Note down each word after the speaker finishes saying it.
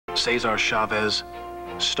Cesar Chavez,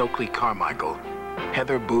 Stokely Carmichael,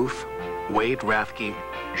 Heather Booth, Wade Rathke,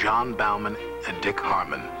 John Bauman, and Dick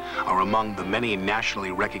Harmon are among the many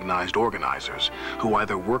nationally recognized organizers who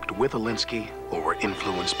either worked with Alinsky or were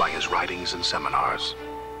influenced by his writings and seminars.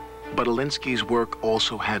 But Alinsky's work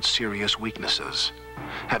also had serious weaknesses.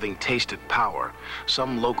 Having tasted power,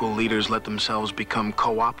 some local leaders let themselves become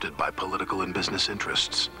co-opted by political and business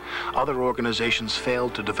interests. Other organizations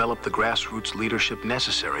failed to develop the grassroots leadership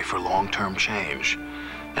necessary for long-term change.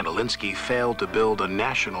 And Alinsky failed to build a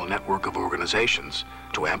national network of organizations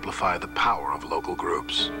to amplify the power of local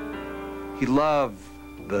groups. He loved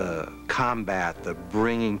the combat, the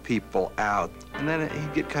bringing people out, and then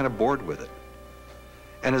he'd get kind of bored with it.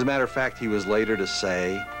 And as a matter of fact, he was later to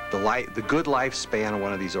say, the good lifespan of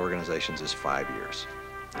one of these organizations is 5 years.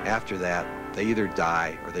 After that, they either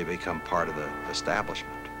die or they become part of the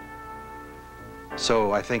establishment.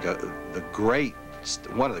 So I think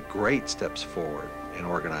one of the great steps forward in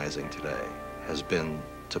organizing today has been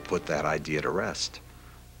to put that idea to rest.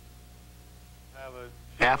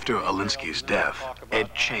 After Alinsky's death,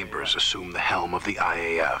 Ed Chambers assumed the helm of the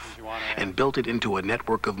IAF and built it into a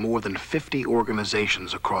network of more than 50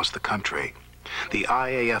 organizations across the country. The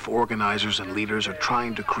IAF organizers and leaders are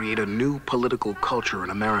trying to create a new political culture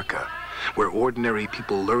in America, where ordinary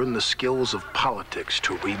people learn the skills of politics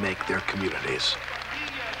to remake their communities.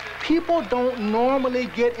 People don't normally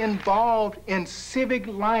get involved in civic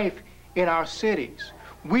life in our cities.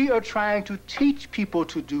 We are trying to teach people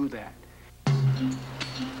to do that.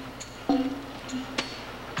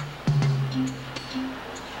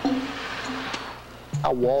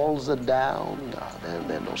 Our walls are down,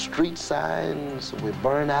 there are no street signs, we're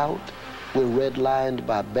burned out, we're redlined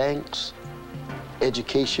by banks,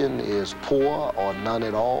 education is poor or none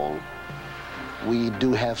at all. We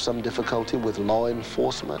do have some difficulty with law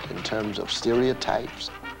enforcement in terms of stereotypes.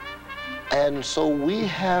 And so we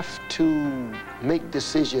have to make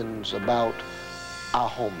decisions about our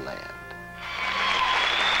homeland.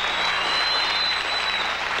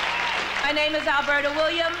 My name is Alberta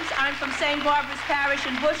Williams. I'm from St. Barbara's Parish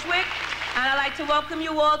in Bushwick, and I'd like to welcome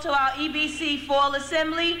you all to our EBC Fall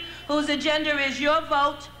Assembly, whose agenda is Your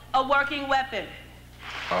Vote, a Working Weapon.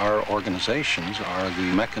 Our organizations are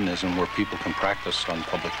the mechanism where people can practice on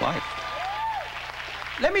public life.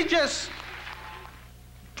 Let me just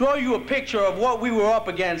draw you a picture of what we were up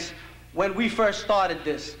against when we first started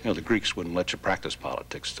this. You know, the Greeks wouldn't let you practice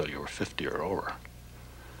politics till you were 50 or over,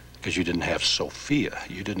 because you didn't have Sophia,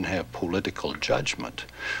 you didn't have political judgment.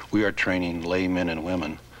 We are training laymen and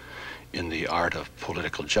women in the art of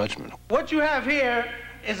political judgment. What you have here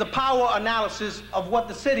is a power analysis of what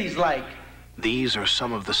the city's like. These are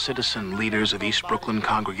some of the citizen leaders of East Brooklyn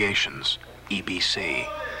congregations, EBC.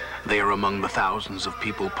 They are among the thousands of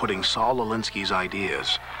people putting Saul Alinsky's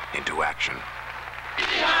ideas into action.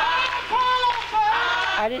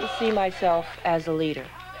 I didn't see myself as a leader.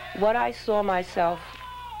 What I saw myself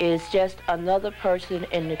is just another person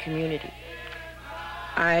in the community.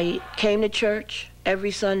 I came to church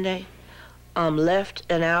every Sunday, left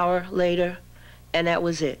an hour later, and that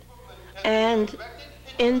was it. And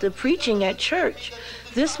in the preaching at church,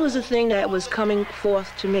 this was the thing that was coming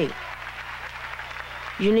forth to me.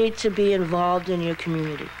 You need to be involved in your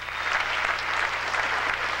community.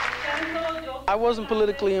 I wasn't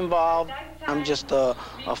politically involved. I'm just a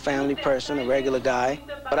family person, a regular guy.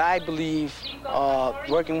 But I believe,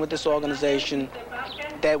 working with this organization,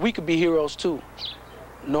 that we could be heroes too.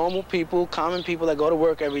 Normal people, common people that go to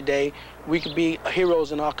work every day, we could be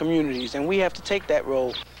heroes in our communities, and we have to take that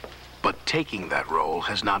role. But taking that role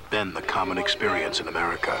has not been the common experience in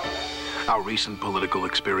America. Our recent political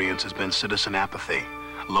experience has been citizen apathy,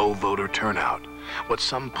 low voter turnout, what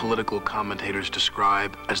some political commentators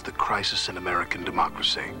describe as the crisis in American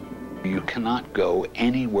democracy. You cannot go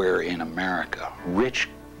anywhere in America, rich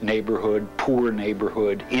neighborhood, poor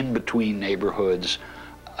neighborhood, in between neighborhoods,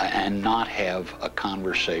 and not have a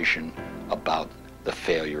conversation about the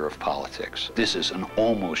failure of politics. This is an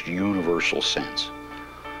almost universal sense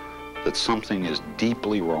that something is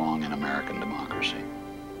deeply wrong in American democracy.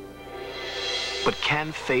 But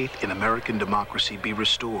can faith in American democracy be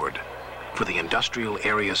restored? For the industrial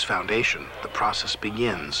area's foundation, the process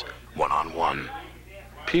begins one-on-one.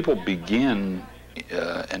 People begin,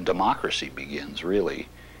 and democracy begins, really,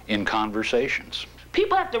 in conversations.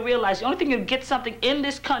 People have to realize the only thing you get something in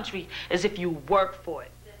this country is if you work for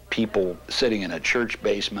it. People sitting in a church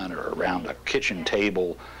basement or around a kitchen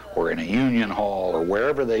table or in a union hall or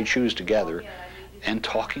wherever they choose to gather and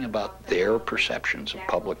talking about their perceptions of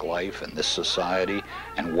public life and this society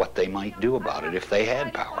and what they might do about it if they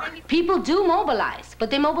had power. People do mobilize,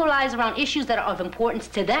 but they mobilize around issues that are of importance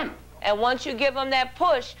to them. And once you give them that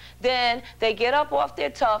push, then they get up off their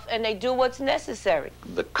tough and they do what's necessary.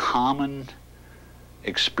 The common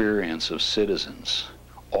experience of citizens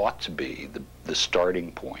ought to be the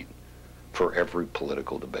starting point for every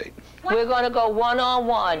political debate. We're going to go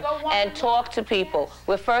one-on-one and talk to people.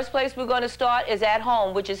 The first place we're going to start is at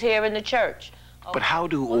home, which is here in the church. But how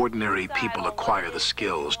do ordinary people acquire the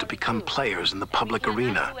skills to become players in the public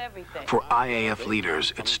arena? For IAF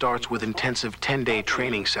leaders, it starts with intensive 10-day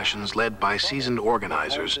training sessions led by seasoned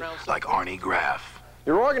organizers like Arnie Graff.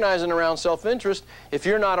 You're organizing around self-interest. If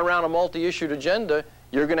you're not around a multi-issued agenda,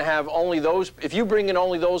 you're going to have only those, if you bring in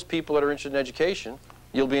only those people that are interested in education,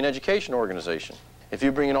 you'll be an education organization. If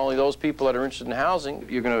you bring in only those people that are interested in housing,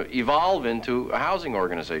 you're going to evolve into a housing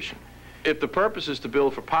organization. If the purpose is to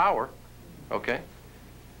build for power, okay,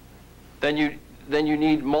 then you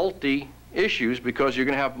need multi-issues because you're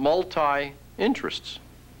going to have multi-interests.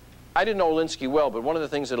 I didn't know Alinsky well, but one of the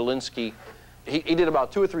things that Alinsky, he did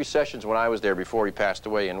about 2 or 3 sessions when I was there before he passed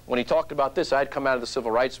away, and when he talked about this, I'd come out of the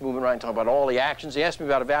civil rights movement, right, and talk about all the actions. He asked me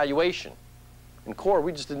about evaluation. In CORE,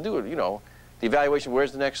 we just didn't do it, you know. The evaluation,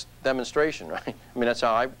 where's the next demonstration, right? I mean, that's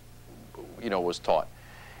how I, was taught.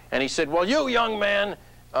 And he said, well, you, young man,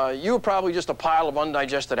 you're probably just a pile of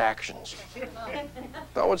undigested actions.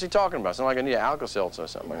 Well, what's he talking about? Something like I need Alka-Seltzer or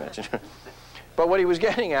something like that. But what he was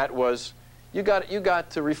getting at was, you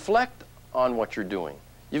got to reflect on what you're doing.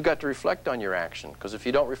 You've got to reflect on your action, because if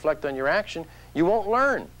you don't reflect on your action, you won't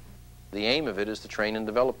learn. The aim of it is to train and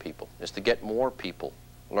develop people, is to get more people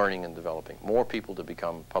learning and developing, more people to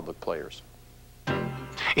become public players.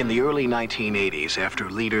 In the early 1980s, after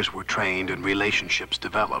leaders were trained and relationships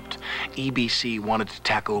developed, EBC wanted to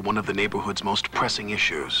tackle one of the neighborhood's most pressing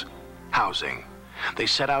issues, housing. They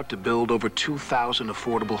set out to build over 2,000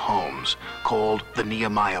 affordable homes, called the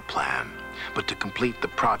Nehemiah Plan. But to complete the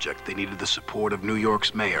project, they needed the support of New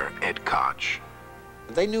York's mayor, Ed Koch.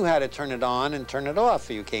 They knew how to turn it on and turn it off.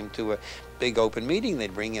 You came to a big open meeting,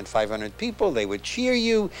 they'd bring in 500 people, they would cheer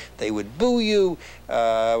you, they would boo you,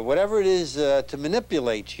 whatever it is to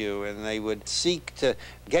manipulate you, and they would seek to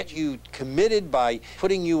get you committed by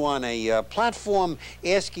putting you on a platform,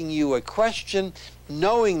 asking you a question,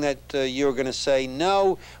 knowing that you're going to say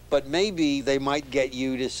no, but maybe they might get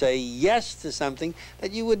you to say yes to something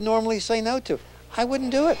that you would normally say no to. I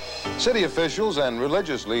wouldn't do it. City officials and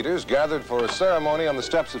religious leaders gathered for a ceremony on the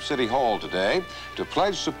steps of City Hall today to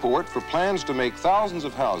pledge support for plans to make thousands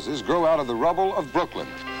of houses grow out of the rubble of Brooklyn.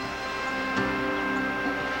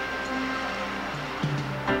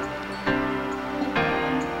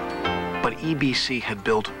 But EBC had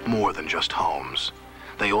built more than just homes.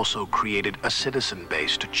 They also created a citizen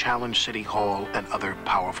base to challenge City Hall and other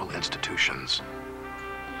powerful institutions.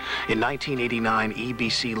 In 1989,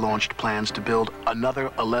 EBC launched plans to build another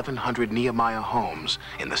 1,100 Nehemiah homes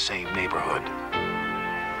in the same neighborhood.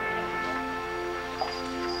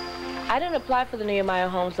 I didn't apply for the Nehemiah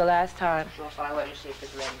homes the last time,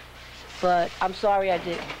 but I'm sorry I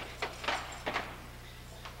didn't.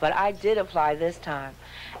 But I did apply this time,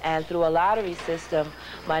 and through a lottery system,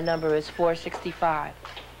 my number is 465.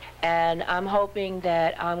 And I'm hoping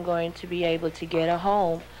that I'm going to be able to get a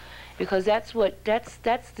home, because that's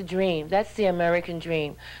the dream. That's the American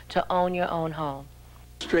dream, to own your own home.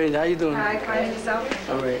 Straight, how you doing? Hi, fine, and yourself?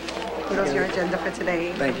 All right. What was your agenda for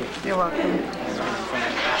today? Thank you. You're welcome.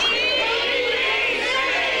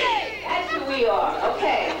 That's who we are,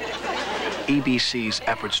 okay. EBC's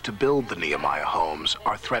efforts to build the Nehemiah homes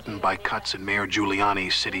are threatened by cuts in Mayor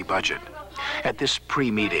Giuliani's city budget. At this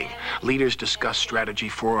pre-meeting, leaders discuss strategy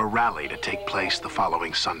for a rally to take place the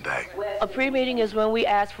following Sunday. A pre-meeting is when we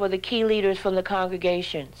ask for the key leaders from the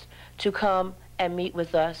congregations to come and meet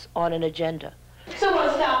with us on an agenda. So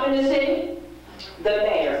what's stopping the city? The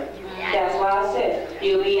mayor. That's why I said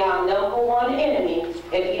he'll be our #1 enemy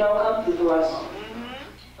if he don't come through for us.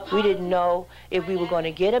 We didn't know if we were going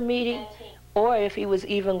to get a meeting or if he was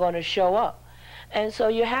even going to show up. And so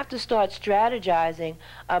you have to start strategizing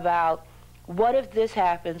about, what if this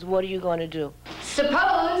happens, what are you going to do?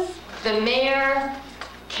 Suppose the mayor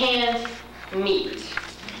can't meet.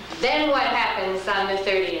 Then what happens on the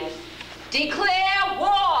 30th? Declare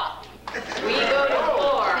war! We go to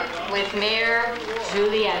war with Mayor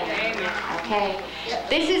Giuliani. Okay?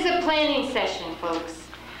 This is a planning session, folks.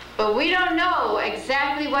 But we don't know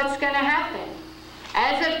exactly what's going to happen.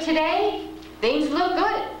 As of today, things look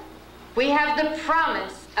good. We have the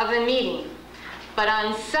promise of a meeting. But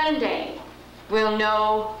on Sunday, we'll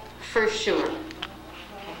know for sure.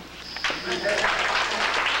 Okay.